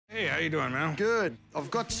you doing, man? Good.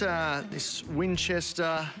 I've got this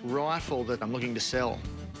Winchester rifle that I'm looking to sell.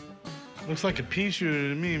 Looks like a pea shooter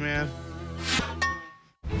to me, man.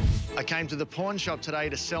 I came to the pawn shop today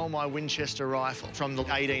to sell my Winchester rifle from the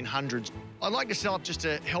 1800s. I'd like to sell it just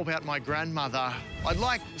to help out my grandmother. I'd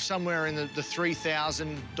like somewhere in the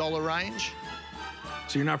 $3,000 range.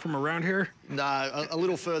 So you're not from around here? No, a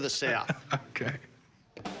little further south. Okay.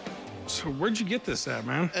 So where'd you get this at,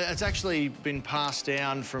 man? It's actually been passed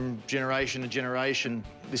down from generation to generation.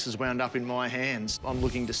 This has wound up in my hands. I'm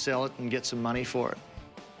looking to sell it and get some money for it.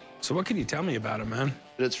 So what can you tell me about it, man?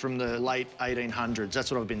 It's from the late 1800s.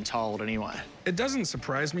 That's what I've been told anyway. It doesn't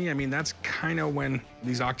surprise me. I mean, that's kind of when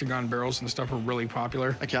these octagon barrels and stuff were really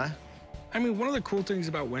popular. Okay. I mean, one of the cool things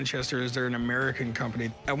about Winchester is they're an American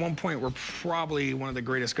company. At one point, we're probably one of the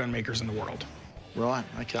greatest gun makers in the world. Right,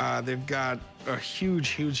 okay. They've got a huge,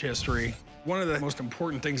 huge history. One of the most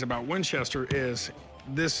important things about Winchester is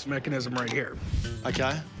this mechanism right here.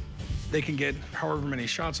 Okay. They can get however many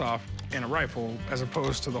shots off in a rifle as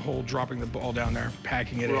opposed to the whole dropping the ball down there,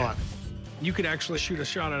 packing it in. You could actually shoot a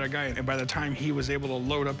shot at a guy, and by the time he was able to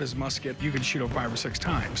load up his musket, you could shoot him 5 or 6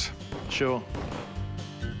 times. Sure.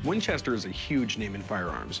 Winchester is a huge name in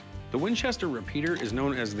firearms. The Winchester repeater is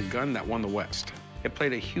known as the gun that won the West. It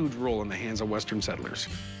played a huge role in the hands of Western settlers.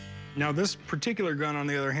 Now, this particular gun, on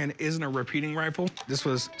the other hand, isn't a repeating rifle. This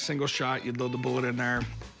was single shot. You'd load the bullet in there,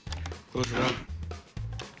 close it up,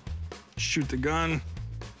 shoot the gun,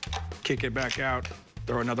 kick it back out,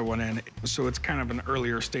 throw another one in. So it's kind of an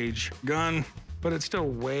earlier stage gun, but it's still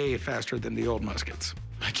way faster than the old muskets.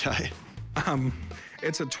 Okay.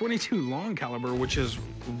 It's a .22 long caliber, which is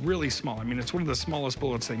really small. I mean, it's one of the smallest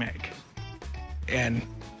bullets they make. And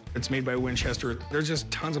it's made by Winchester. There's just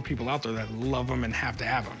tons of people out there that love them and have to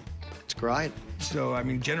have them. It's great. So, I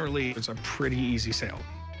mean, generally, it's a pretty easy sale.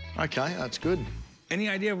 Okay, that's good. Any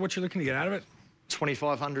idea of what you're looking to get out of it?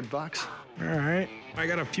 $2,500. All right. I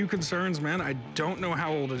got a few concerns, man. I don't know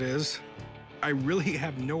how old it is. I really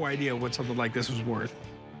have no idea what something like this was worth.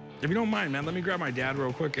 If you don't mind, man, let me grab my dad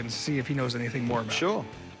real quick and see if he knows anything more about it. Sure.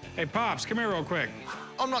 Hey, Pops, come here real quick.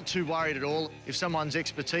 I'm not too worried at all. If someone's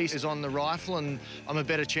expertise is on the rifle and I'm a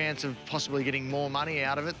better chance of possibly getting more money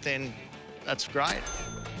out of it, then that's great.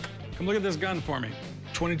 Come look at this gun for me.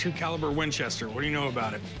 .22 caliber Winchester. What do you know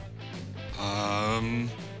about it?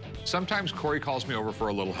 Sometimes Corey calls me over for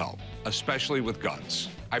a little help, especially with guns.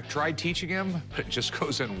 I've tried teaching him, but it just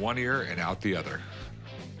goes in one ear and out the other.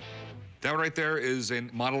 That right there is a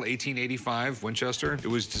model 1885 Winchester. It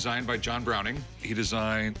was designed by John Browning. He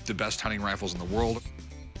designed the best hunting rifles in the world.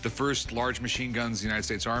 The first large machine guns the United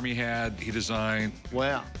States Army had, he designed.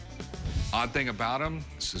 Wow. Odd thing about him,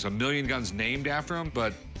 there's a million guns named after him,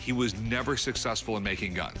 but he was never successful in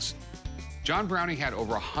making guns. John Browning had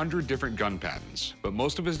over 100 different gun patents, but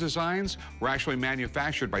most of his designs were actually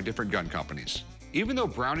manufactured by different gun companies. Even though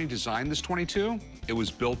Browning designed this .22, it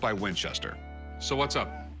was built by Winchester. So what's up?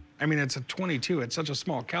 I mean, it's a .22. It's such a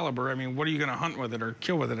small caliber. I mean, what are you going to hunt with it or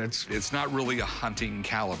kill with it? It's not really a hunting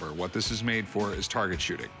caliber. What this is made for is target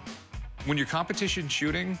shooting. When you're competition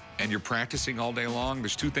shooting and you're practicing all day long,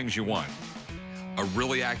 there's 2 things you want: a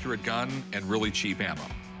really accurate gun and really cheap ammo.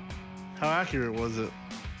 How accurate was it?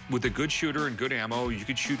 With a good shooter and good ammo, you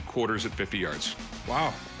could shoot quarters at 50 yards.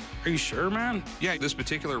 Wow. Are you sure, man? Yeah, this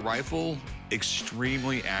particular rifle,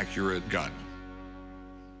 extremely accurate gun.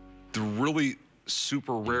 The really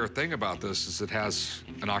super rare thing about this is it has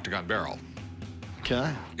an octagon barrel.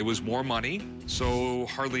 Okay. It was more money, so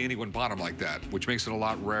hardly anyone bought them like that, which makes it a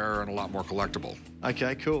lot rarer and a lot more collectible.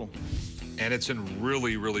 Okay, cool. And it's in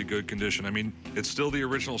really, really good condition. I mean, it's still the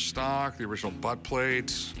original stock, the original butt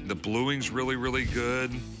plate. The bluing's really, really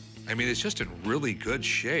good. I mean, it's just in really good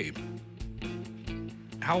shape.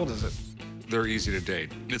 How old is it? They're easy to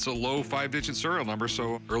date. It's a low 5-digit serial number,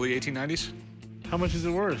 so early 1890s. How much is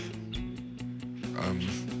it worth?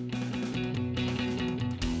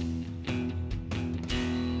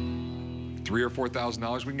 $3,000 or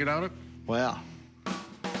 $4,000 we can get out of it. Wow.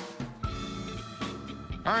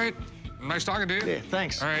 All right, nice talking to you. Yeah,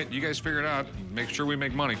 thanks. All right, you guys figure it out. Make sure we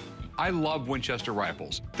make money. I love Winchester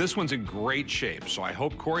rifles. This one's in great shape, so I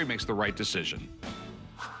hope Corey makes the right decision.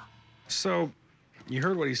 So, you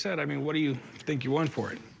heard what he said. I mean, what do you think you want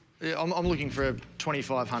for it? Yeah, I'm looking for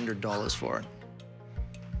 $2,500 for it.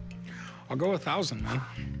 I'll go $1,000, man.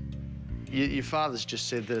 Your father's just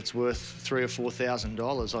said that it's worth $3,000 or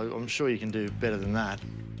 $4,000. I'm sure you can do better than that.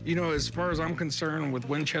 You know, as far as I'm concerned, with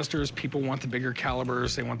Winchesters, people want the bigger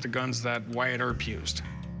calibers. They want the guns that Wyatt Earp used.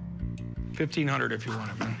 $1,500 if you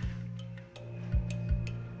want it, man.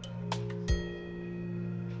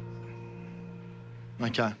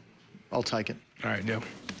 Okay, I'll take it. All right, deal.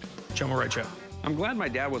 Chum will write you up. I'm glad my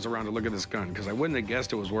dad was around to look at this gun, because I wouldn't have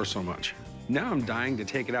guessed it was worth so much. Now I'm dying to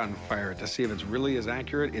take it out and fire it to see if it's really as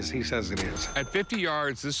accurate as he says it is. At 50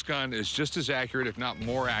 yards, this gun is just as accurate, if not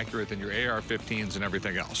more accurate, than your AR-15s and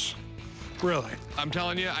everything else. Really? I'm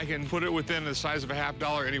telling you, I can put it within the size of a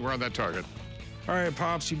 $50 anywhere on that target. All right,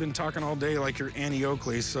 Pops, you've been talking all day like you're Annie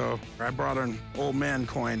Oakley, so I brought an old man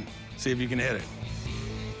coin. See if you can hit it.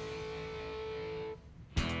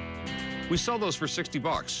 We sell those for 60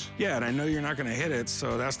 bucks. Yeah, and I know you're not gonna hit it,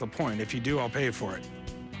 so that's the point. If you do, I'll pay for it.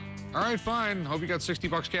 All right, fine. Hope you got 60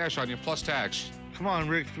 bucks cash on you, plus tax. Come on,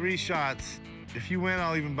 Rick, 3 shots. If you win,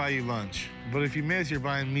 I'll even buy you lunch. But if you miss, you're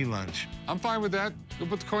buying me lunch. I'm fine with that. Go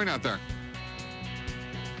put the coin out there.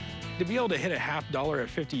 To be able to hit a $50 at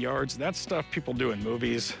 50 yards, that's stuff people do in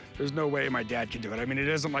movies. There's no way my dad could do it. I mean, it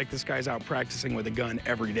isn't like this guy's out practicing with a gun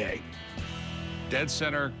every day. Dead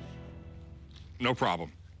center, no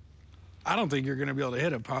problem. I don't think you're gonna be able to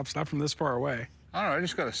hit it, Pops, not from this far away. I don't know, I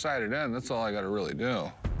just gotta sight it in. That's all I gotta really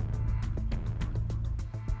do.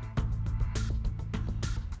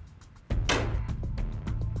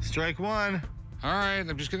 Strike 1. All right,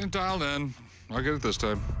 I'm just getting it dialed in. I'll get it this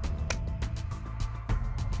time.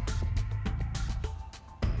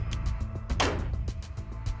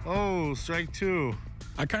 Oh, strike 2.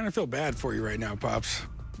 I kind of feel bad for you right now, Pops.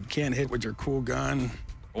 You can't hit with your cool gun.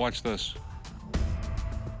 Watch this.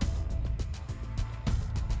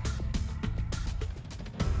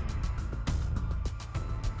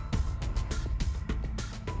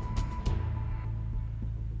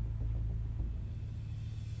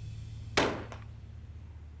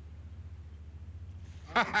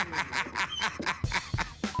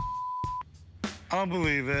 I don't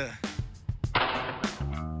believe it.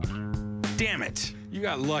 Damn it. You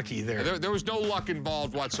got lucky there. There was no luck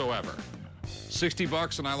involved whatsoever. 60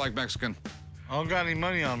 bucks and I like Mexican. I don't got any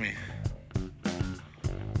money on me.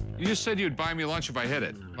 You just said you'd buy me lunch if I hit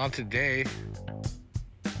it. Not today.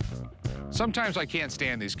 Sometimes I can't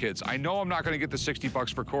stand these kids. I know I'm not gonna get the 60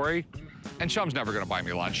 bucks for Corey, and Chum's never gonna buy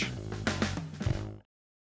me lunch.